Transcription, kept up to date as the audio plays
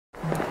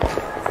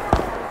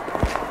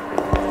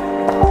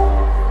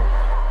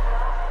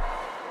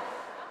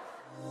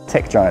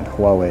Tech giant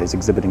Huawei is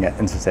exhibiting at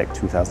Intersec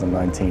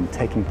 2019,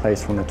 taking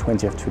place from the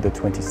 20th to the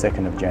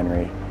 22nd of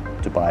January,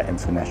 Dubai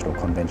International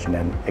Convention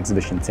and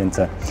Exhibition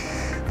Centre.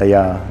 They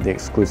are the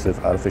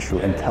exclusive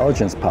artificial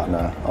intelligence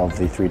partner of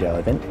the three-day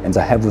event. And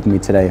I have with me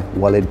today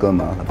Walid,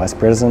 Gomaa, the Vice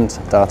President,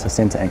 Data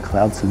Center and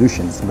Cloud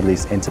Solutions, Middle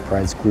East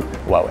Enterprise Group,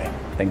 Huawei.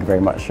 Thank you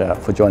very much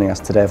for joining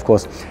us today. Of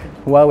course,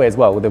 Huawei as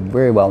well, they're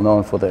very well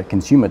known for the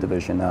consumer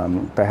division.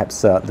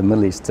 Perhaps the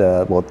Middle East,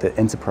 the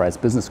Enterprise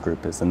Business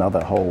Group is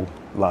another whole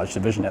large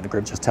division at the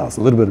group. Just tell us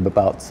a little bit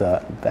about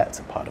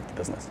that part of the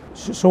business.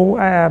 So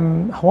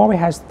Huawei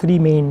has three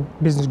main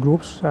business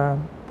groups.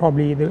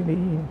 Probably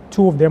the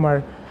two of them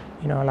are,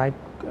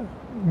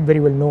 very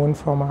well known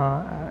from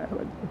a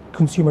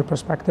consumer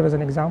perspective. As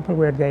an example,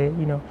 where they,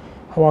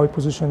 Huawei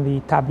position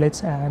the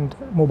tablets and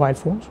mobile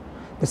phones.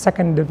 The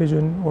second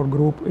division or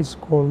group is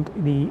called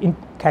the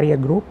Carrier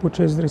Group, which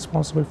is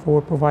responsible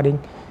for providing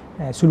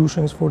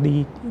solutions for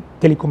the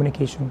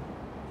telecommunication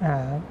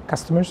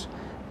customers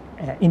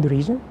in the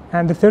region.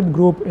 And the third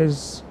group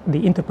is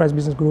the Enterprise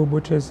Business Group,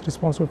 which is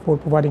responsible for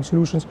providing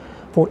solutions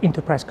for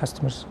enterprise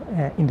customers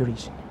in the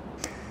region.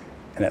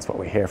 And that's what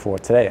we're here for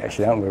today,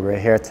 actually, aren't we? We're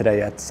here today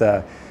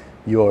at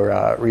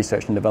your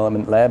Research and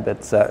Development Lab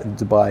at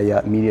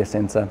Dubai Media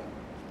Center.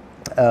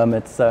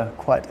 It's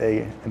quite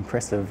an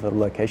impressive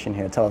location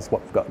here. Tell us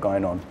what we've got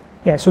going on.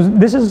 Yeah, so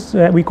this is,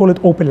 we call it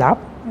Open Lab,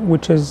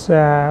 which is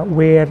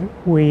where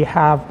we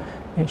have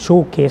we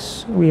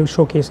are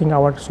showcasing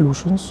our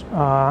solutions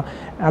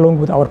along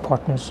with our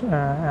partners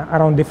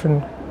around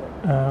different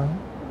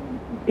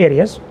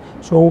areas.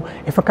 So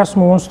if a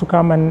customer wants to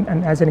come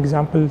and as an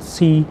example,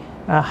 see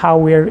how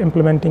we're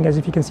implementing, as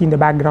if you can see in the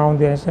background,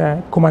 there's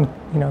a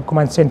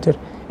command center,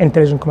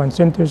 intelligent command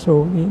center.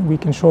 So we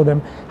can show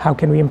them how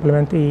can we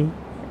implement a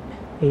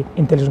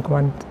intelligent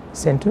command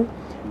center.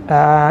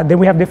 Then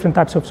we have different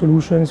types of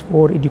solutions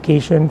for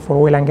education, for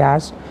oil and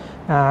gas.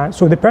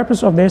 So the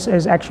purpose of this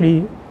is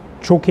actually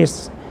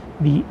showcase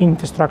the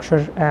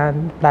infrastructure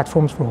and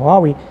platforms for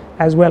Huawei,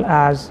 as well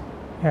as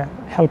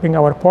helping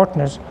our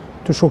partners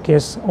to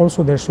showcase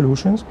also their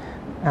solutions.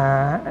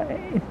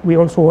 We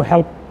also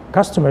help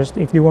customers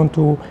if they want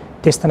to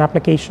test an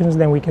applications,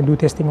 then we can do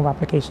testing of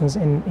applications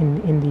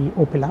in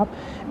the Open Lab.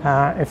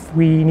 If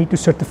we need to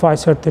certify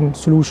certain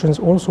solutions,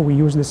 also we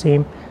use the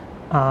same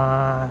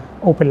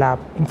Open Lab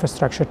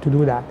infrastructure to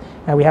do that.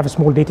 We have a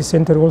small data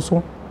center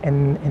also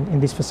in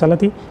this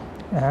facility.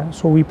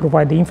 So we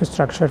provide the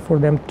infrastructure for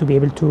them to be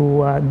able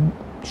to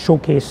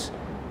showcase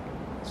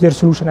their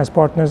solution as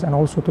partners, and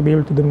also to be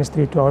able to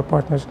demonstrate to our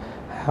partners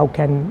how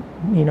can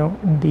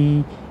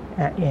the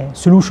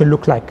solution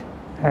look like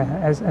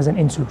as an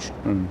end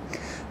solution.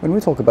 When we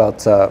talk about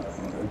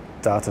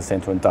data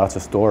center and data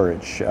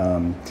storage,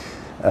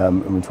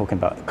 when we're talking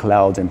about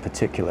cloud in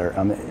particular,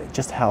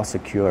 just how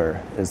secure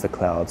is the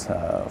cloud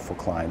for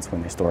clients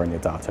when they're storing their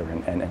data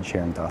and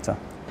sharing data?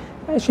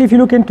 Actually, if you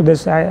look into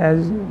this,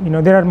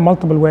 there are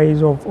multiple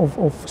ways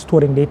of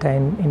storing data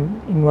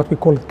in what we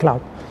call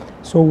cloud.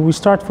 So we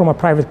start from a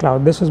private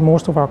cloud. This is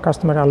most of our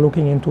customers are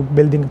looking into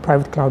building a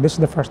private cloud. This is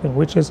the first thing,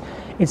 which is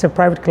it's a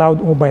private cloud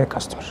owned by the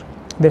customers.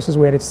 This is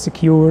where it's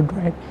secured,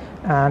 right,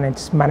 and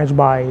it's managed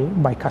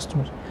by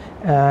customers.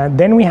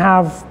 Then we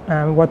have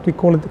what we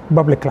call it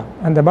public cloud,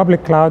 and the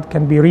public cloud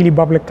can be really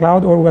public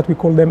cloud or what we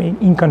call them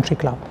in-country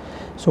cloud.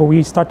 So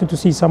we started to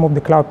see some of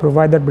the cloud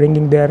providers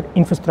bringing their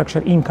infrastructure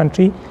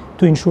in-country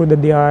to ensure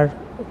that they are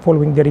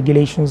following the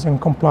regulations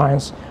and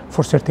compliance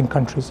for certain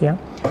countries. Yeah,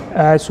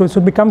 so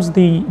it becomes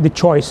the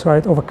choice,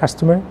 right, of a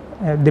customer,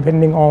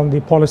 depending on the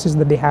policies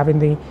that they have in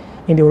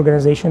the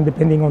organization,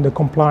 depending on the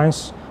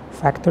compliance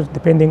factors,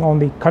 depending on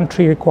the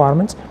country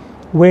requirements,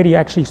 where you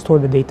actually store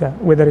the data,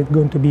 whether it's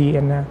going to be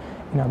in a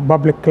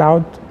public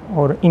cloud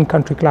or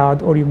in-country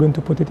cloud, or you're going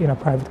to put it in a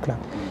private cloud.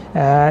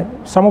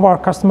 Some of our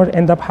customers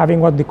end up having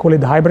what they call it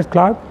the hybrid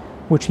cloud,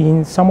 which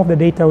means some of the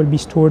data will be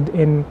stored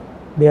in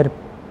their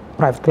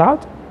private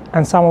cloud,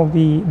 and some of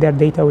their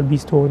data will be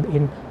stored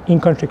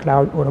in-country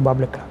cloud or a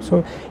public cloud.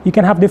 So you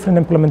can have different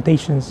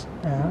implementations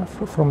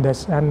from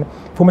this. And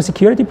from a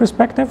security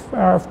perspective,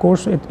 of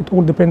course, it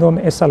all depends on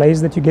the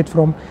SLAs that you get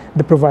from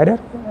the provider.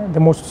 The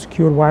most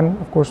secure one,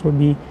 of course, would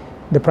be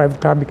the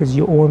private cloud, because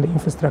you own the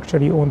infrastructure,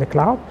 you own the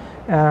cloud.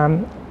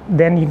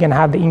 Then you can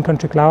have the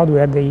in-country cloud,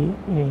 where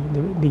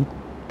the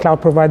cloud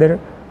provider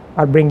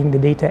are bringing the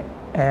data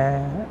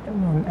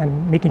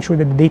and making sure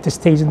that the data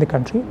stays in the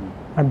country,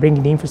 and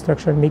bringing the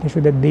infrastructure and making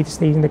sure that the data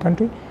stays in the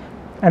country.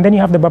 And then you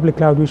have the public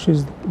cloud, which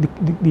is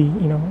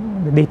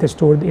the data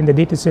stored in the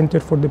data center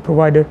for the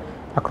provider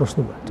across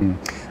the world.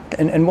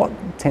 And what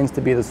tends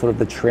to be the sort of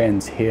the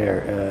trends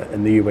here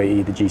in the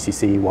UAE, the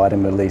GCC, wider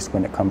Middle East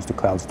when it comes to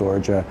cloud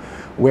storage?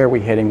 Where are we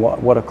heading?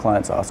 What are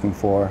clients asking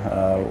for?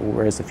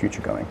 Where is the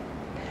future going?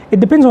 It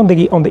depends on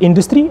the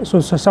industry. So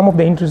some of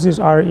the industries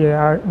are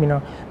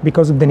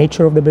because of the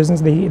nature of the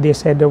business, they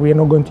said that we are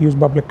not going to use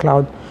public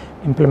cloud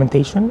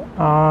implementation.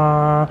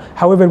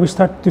 However, we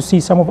start to see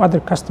some of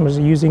other customers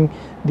using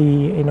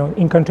the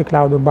in-country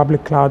cloud or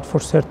public cloud for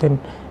certain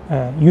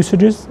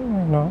usages.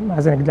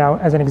 as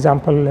an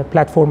example, a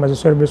platform as a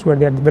service where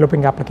they are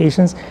developing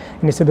applications,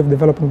 and instead of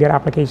developing their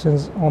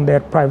applications on their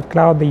private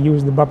cloud, they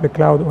use the public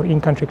cloud or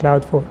in-country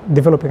cloud for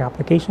developing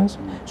applications.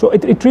 So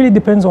it really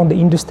depends on the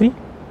industry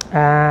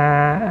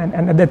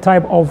and the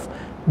type of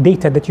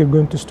data that you're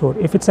going to store.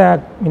 If it's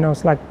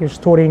it's like you're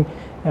storing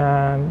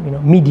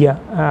media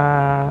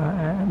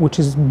which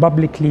is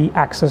publicly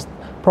accessed,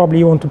 probably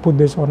you want to put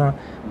this on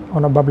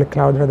a public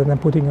cloud rather than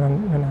putting it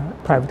on a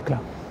private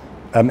cloud.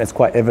 It's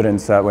quite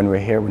evident when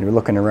we're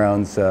looking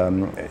around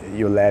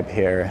your lab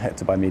here at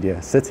Dubai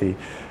Media City.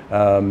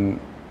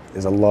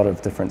 There's a lot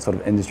of different sort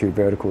of industry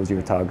verticals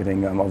you're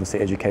targeting,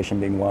 obviously education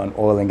being one,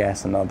 oil and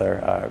gas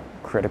another,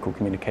 critical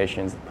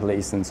communications,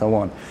 police and so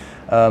on.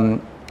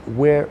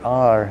 Where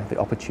are the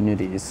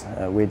opportunities,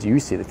 where do you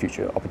see the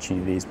future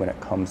opportunities when it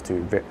comes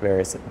to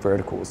various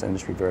verticals,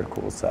 industry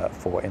verticals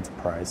for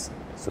enterprise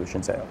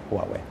solutions at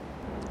Huawei?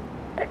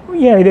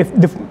 Yeah,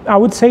 I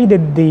would say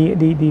that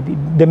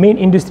the main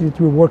industry that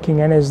we're working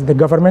in is the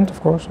government, of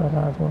course.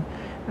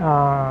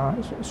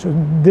 So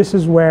this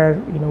is where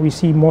we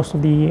see most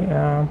of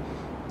the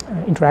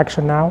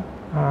interaction now,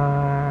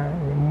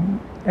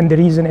 and the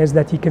reason is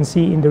that you can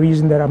see in the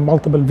region there are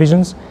multiple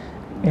visions.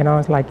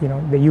 It's like the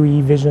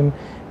UAE vision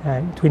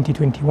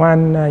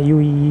 2021,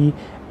 UAE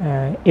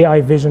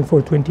AI vision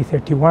for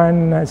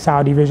 2031,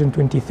 Saudi vision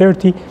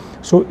 2030.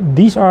 So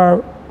these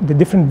are the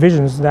different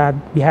visions that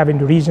we have in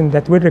the region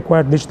that will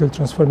require digital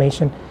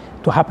transformation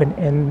to happen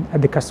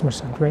at the customer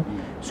side, right?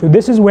 So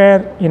this is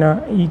where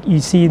you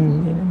see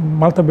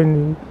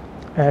multiple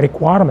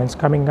requirements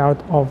coming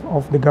out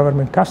of the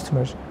government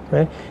customers,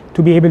 right?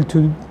 To be able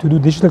to do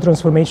digital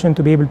transformation,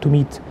 to be able to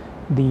meet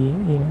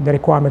the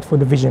requirement for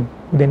the vision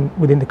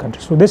within the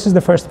country. So this is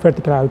the first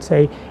vertical. I would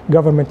say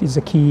government is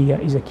a key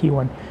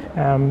one.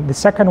 The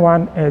second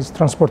one is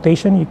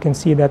transportation. You can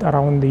see that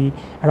around the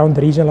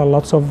region are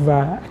lots of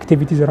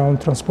activities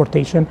around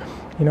transportation.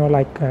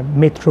 Like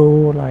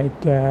metro,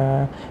 like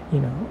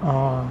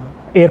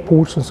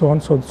airports and so on.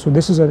 So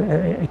this is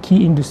a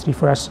key industry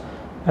for us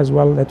as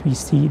well, that we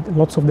see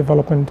lots of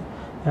development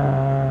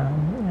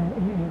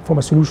from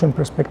a solution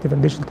perspective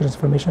and digital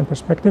transformation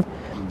perspective.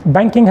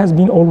 Banking has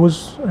been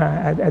always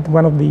at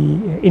one of the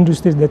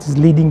industries that is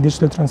leading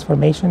digital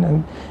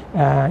transformation,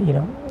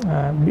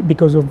 and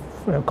because of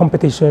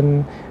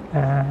competition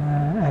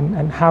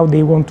and how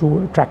they want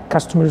to attract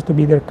customers to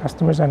be their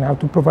customers, and how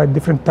to provide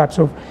different types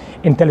of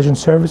intelligent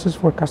services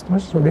for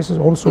customers. So this is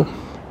also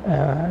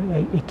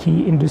a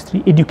key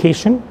industry.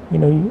 Education,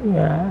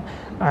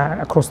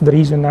 across the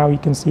region now you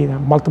can see there are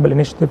multiple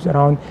initiatives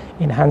around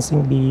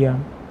enhancing the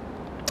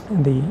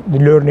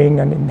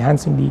learning and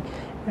enhancing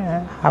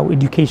how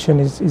education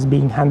is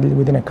being handled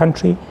within a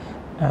country,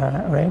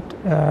 right?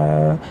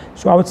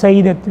 So I would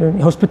say that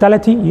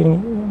hospitality,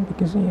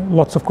 because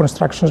lots of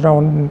constructions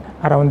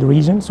around the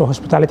region, so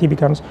hospitality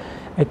becomes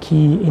a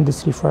key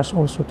industry for us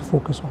also to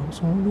focus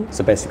on.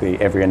 So basically,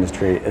 every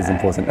industry is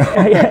important.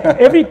 Yeah,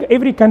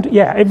 every country,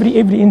 yeah,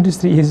 every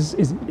industry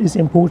is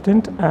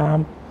important.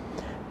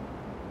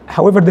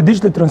 However, the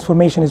digital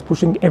transformation is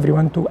pushing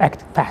everyone to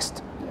act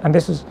fast. And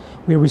this is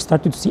where we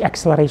started to see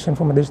acceleration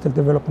from a digital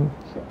development.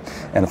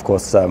 And of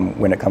course,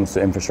 when it comes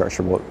to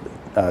infrastructure,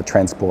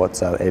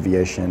 transport,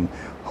 aviation,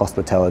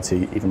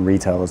 hospitality, even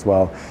retail as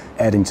well.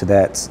 Adding to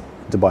that,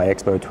 Dubai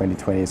Expo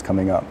 2020 is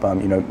coming up.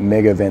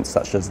 Mega events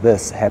such as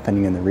this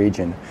happening in the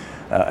region.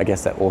 I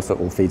guess that also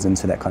all feeds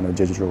into that kind of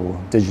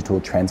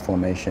digital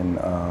transformation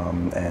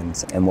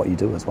and what you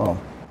do as well.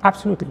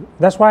 Absolutely.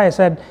 That's why I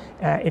said,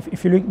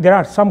 if you look, there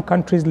are some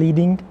countries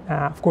leading.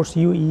 Of course,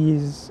 UAE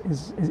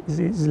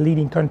is a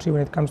leading country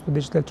when it comes to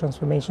digital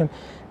transformation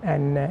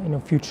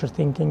and future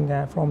thinking,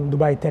 from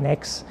Dubai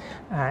 10X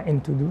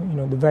into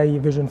the very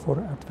vision for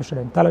artificial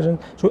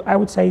intelligence. So I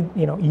would say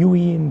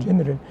UAE in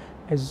general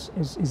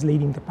is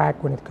leading the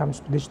pack when it comes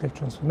to digital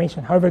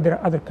transformation. However, there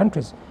are other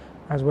countries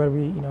as well.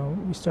 We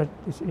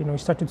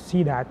started to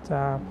see that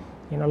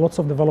lots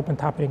of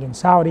development happening in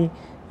Saudi.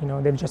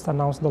 They've just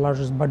announced the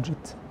largest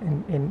budget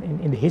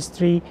in the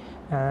history.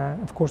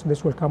 Of course,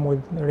 this will come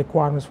with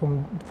requirements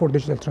for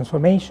digital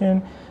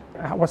transformation.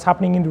 What's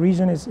happening in the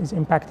region is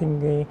impacting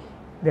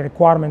the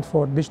requirement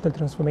for digital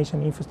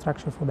transformation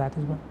infrastructure for that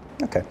as well.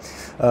 Okay.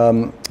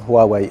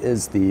 Huawei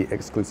is the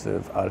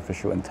exclusive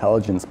artificial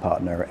intelligence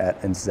partner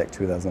at Intersec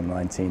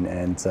 2019,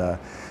 and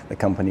the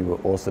company will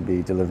also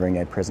be delivering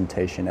a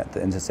presentation at the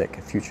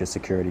Intersec Future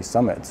Security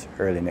Summit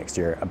early next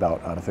year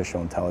about artificial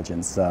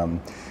intelligence.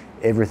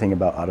 Everything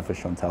about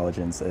artificial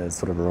intelligence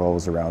sort of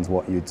revolves around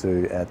what you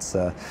do at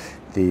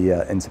the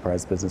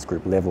Enterprise Business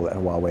Group level at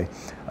Huawei.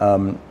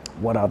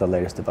 What are the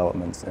latest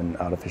developments in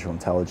artificial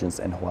intelligence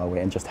in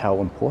Huawei, and just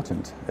how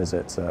important is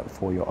it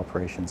for your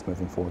operations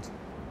moving forward?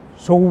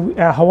 So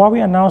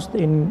Huawei announced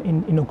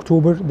in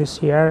October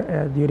this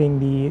year during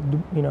the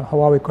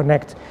Huawei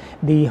Connect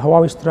the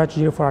Huawei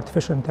strategy for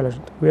artificial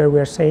intelligence, where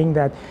we are saying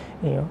that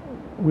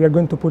we are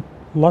going to put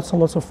lots and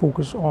lots of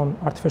focus on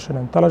artificial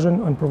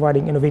intelligence, on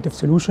providing innovative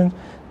solutions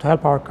to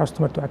help our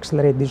customer to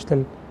accelerate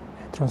digital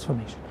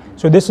transformation.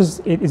 So this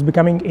is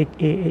becoming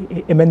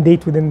a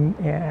mandate within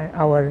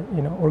our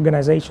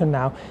organization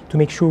now to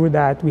make sure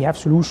that we have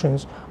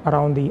solutions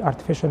around the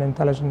artificial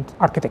intelligence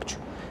architecture.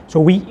 So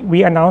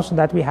we announced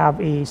that we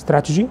have a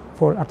strategy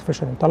for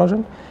artificial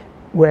intelligence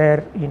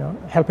where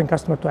helping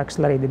customers to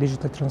accelerate the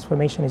digital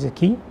transformation is a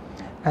key.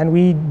 And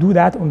we do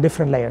that on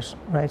different layers,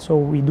 right? So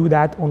we do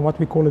that on what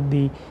we call it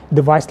the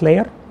device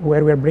layer,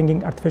 where we're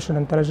bringing artificial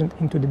intelligence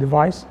into the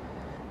device,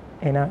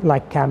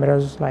 like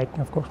cameras, like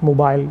of course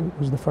mobile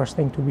was the first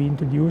thing to be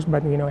introduced,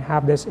 but we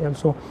have this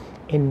also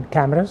in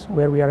cameras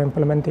where we are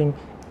implementing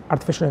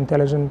artificial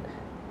intelligence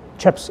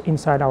chips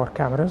inside our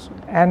cameras,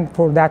 and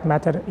for that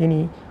matter,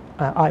 any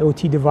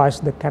IoT device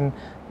that can,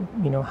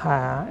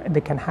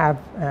 have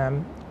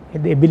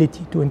the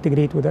ability to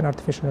integrate with an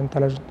artificial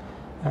intelligence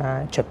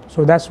chip.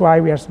 So that's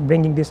why we are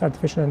bringing this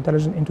artificial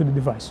intelligence into the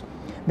device.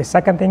 The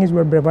second thing is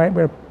we're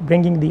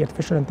bringing the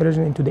artificial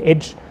intelligence into the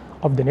edge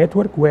of the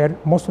network, where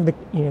most of the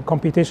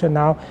computation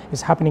now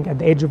is happening at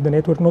the edge of the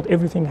network. Not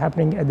everything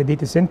happening at the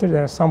data center.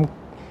 There are some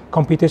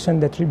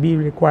computation that will be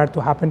required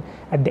to happen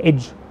at the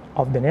edge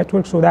of the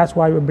network. So that's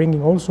why we're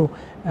bringing also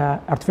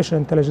artificial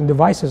intelligence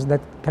devices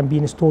that can be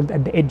installed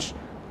at the edge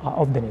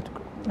of the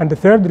network. And the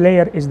third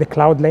layer is the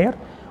cloud layer.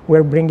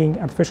 We're bringing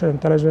artificial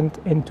intelligence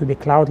into the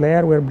cloud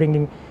layer. We're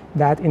bringing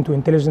that into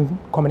intelligent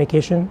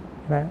communication,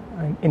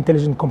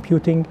 intelligent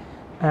computing,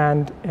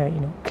 and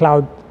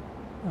cloud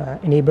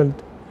enabled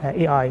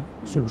AI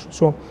solutions.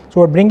 So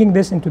we're bringing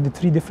this into the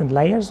three different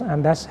layers,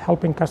 and that's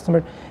helping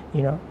customer,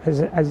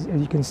 as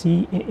you can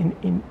see,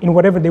 in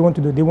whatever they want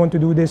to do. They want to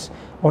do this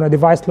on a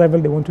device level.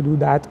 They want to do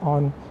that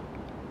on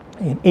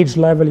an edge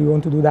level. You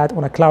want to do that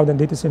on a cloud and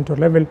data center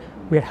level.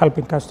 We are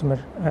helping customer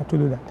to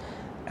do that,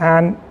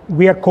 and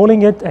we are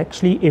calling it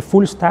actually a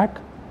full stack,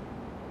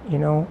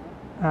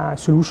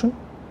 solution.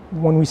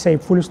 When we say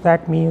full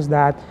stack, means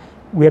that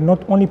we are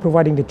not only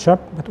providing the chip,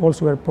 but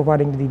also we are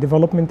providing the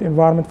development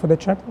environment for the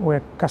chip,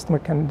 where customer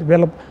can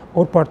develop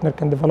or partner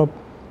can develop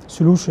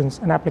solutions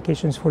and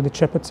applications for the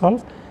chip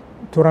itself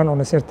to run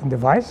on a certain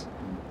device.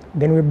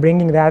 Then we're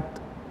bringing that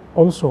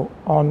also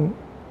on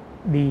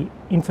the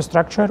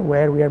infrastructure,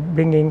 where we are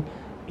bringing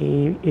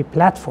a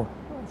platform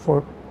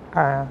for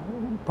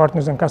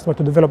partners and customers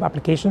to develop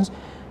applications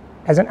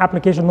as an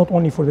application, not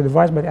only for the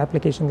device, but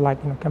applications like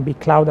can be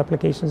cloud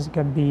applications,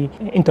 can be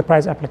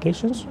enterprise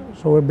applications.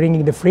 So we're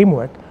bringing the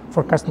framework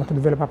for customers to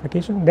develop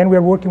applications. Then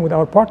we're working with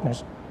our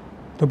partners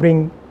to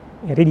bring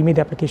ready-made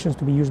applications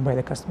to be used by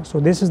the customer.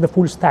 So this is the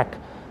full stack,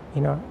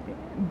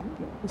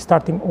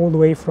 starting all the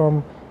way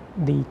from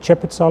the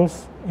chip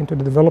itself, into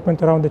the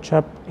development around the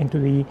chip, into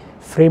the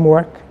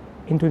framework,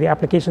 into the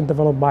application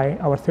developed by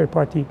our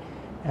third-party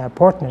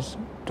partners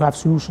to have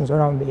solutions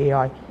around the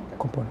AI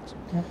components.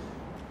 Yeah.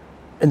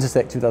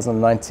 Intersec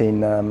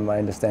 2019, I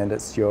understand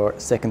it's your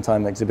second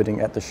time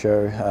exhibiting at the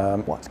show.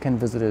 What can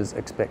visitors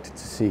expect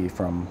to see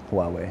from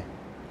Huawei?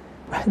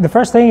 The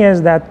first thing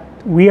is that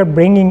we are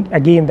bringing,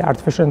 again, the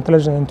artificial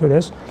intelligence into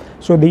this.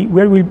 So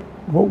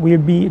we'll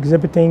be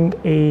exhibiting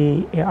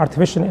a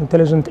artificial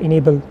intelligence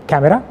enabled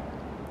camera.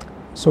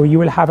 So you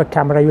will have a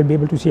camera, you will be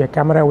able to see a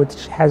camera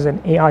which has an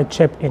AI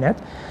chip in it.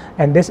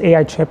 And this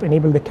AI chip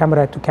enables the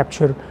camera to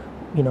capture,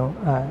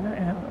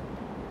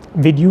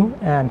 video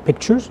and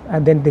pictures,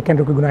 and then they can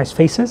recognize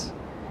faces.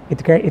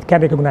 It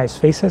can recognize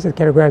faces. It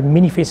can recognize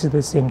many faces at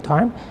the same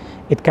time.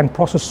 It can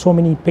process so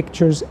many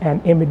pictures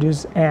and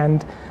images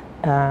and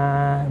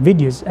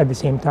videos at the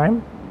same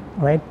time,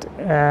 right?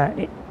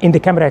 In the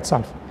camera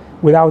itself,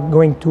 without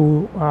going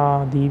to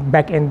the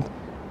back-end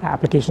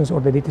applications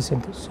or the data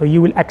centers. So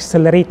you will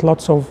accelerate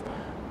lots of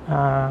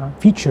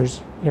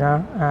features,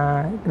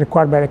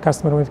 required by the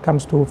customer when it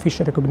comes to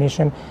facial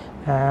recognition,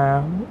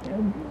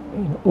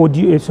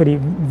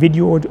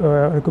 video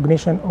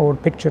recognition or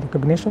picture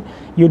recognition.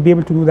 You'll be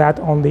able to do that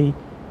on the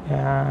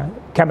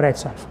camera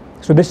itself.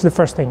 So this is the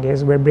first thing,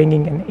 is we're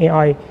bringing an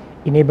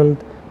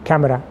AI-enabled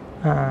camera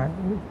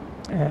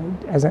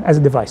as a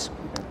device.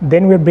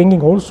 Then we're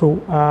bringing also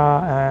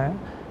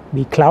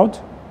the cloud,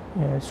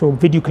 so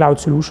video cloud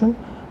solution,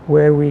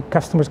 where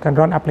customers can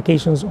run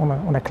applications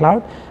on a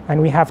cloud.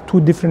 And we have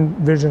two different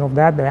versions of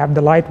that. They have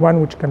the light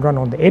one, which can run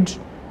on the edge,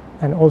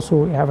 and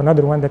also we have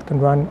another one that can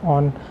run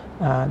on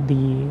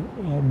the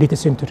data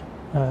center,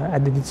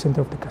 at the data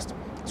center of the customer.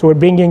 So we're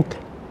bringing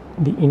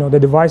the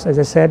device, as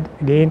I said,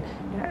 again,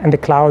 and the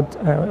cloud,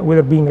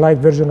 whether being light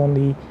version on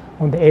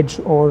the edge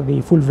or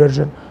the full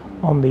version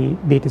on the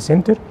data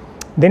center.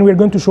 Then we're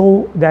going to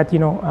show that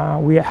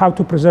we how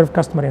to preserve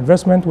customer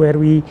investment, where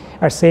we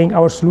are saying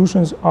our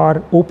solutions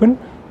are open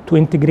to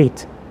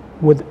integrate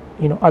with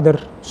other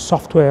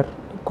software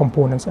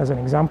components, as an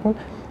example.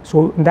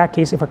 So in that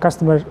case, if a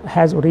customer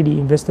has already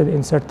invested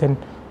in certain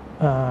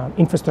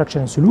infrastructure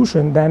and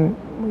solution, then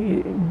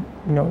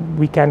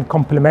we can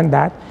complement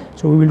that.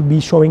 So we will be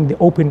showing the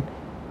open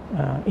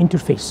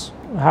interface,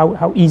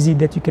 how easy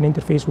that you can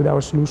interface with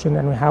our solution,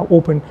 and how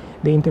open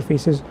the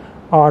interfaces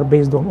are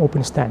based on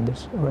open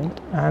standards, right?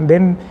 And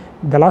then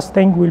the last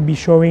thing we'll be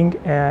showing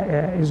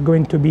is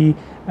going to be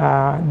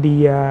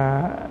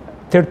the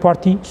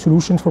third-party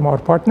solutions from our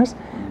partners,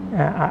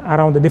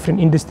 around the different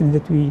industries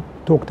that we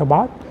talked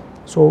about.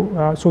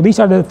 So these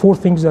are the 4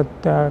 things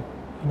that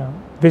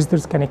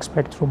visitors can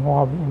expect from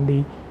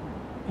Huawei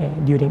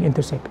during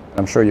Intersec.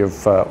 I'm sure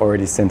you've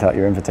already sent out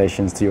your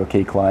invitations to your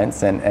key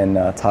clients and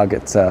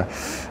target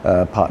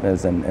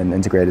partners and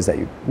integrators that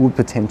you would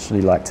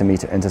potentially like to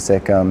meet at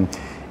Intersec.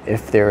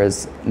 If there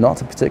is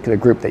not a particular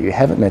group that you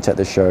haven't met at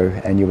the show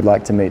and you would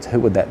like to meet, who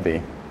would that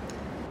be?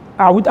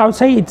 I would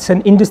say it's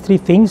an industry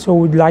thing, so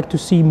we'd like to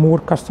see more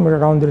customers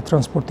around the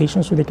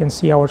transportation so they can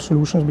see our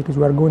solutions, because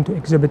we are going to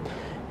exhibit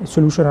a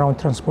solution around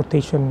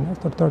transportation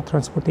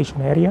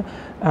area.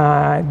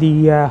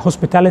 The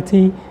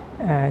hospitality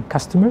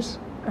customers,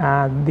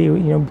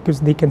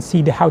 because they can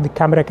see how the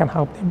camera can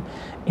help them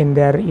in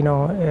their,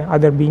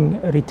 either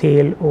being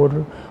retail or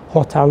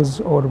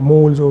hotels or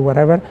malls or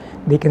whatever.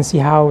 They can see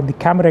how the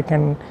camera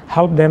can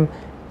help them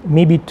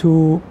maybe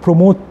to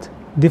promote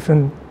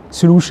different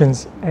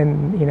solutions,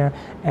 and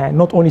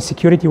not only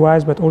security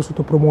wise, but also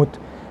to promote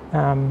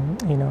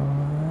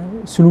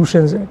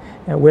solutions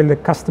where the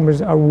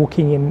customers are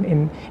walking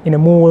in a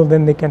mall.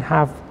 Then they can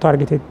have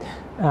targeted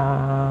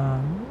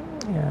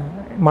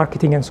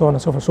marketing and so on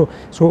and so forth.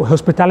 So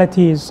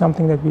hospitality is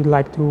something that we'd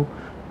like to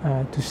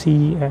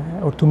see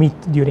or to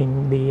meet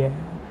during the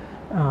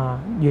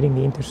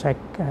Intersec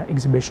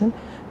exhibition.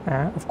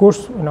 Of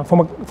course,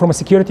 from a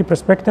security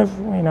perspective,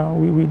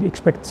 we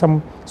expect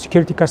some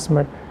security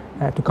customer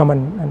to come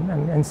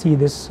and see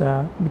this,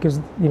 because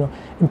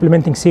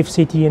implementing safe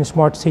city and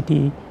smart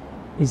city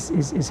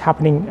is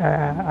happening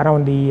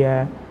around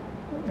the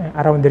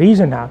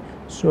region now.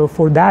 So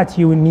for that,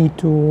 you need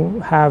to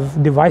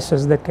have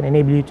devices that can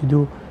enable you to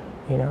do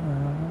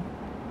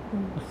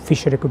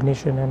facial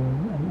recognition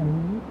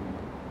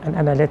and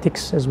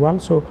analytics as well.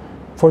 So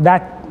for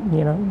that,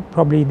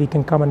 probably they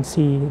can come and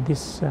see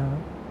these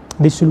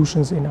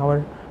solutions in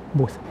our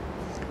booth.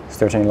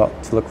 Certainly a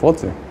lot to look forward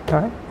to.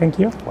 All right, thank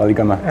you. Walid,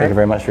 Gomaa, thank you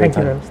very much for your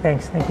time.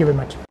 Thanks, thank you very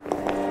much.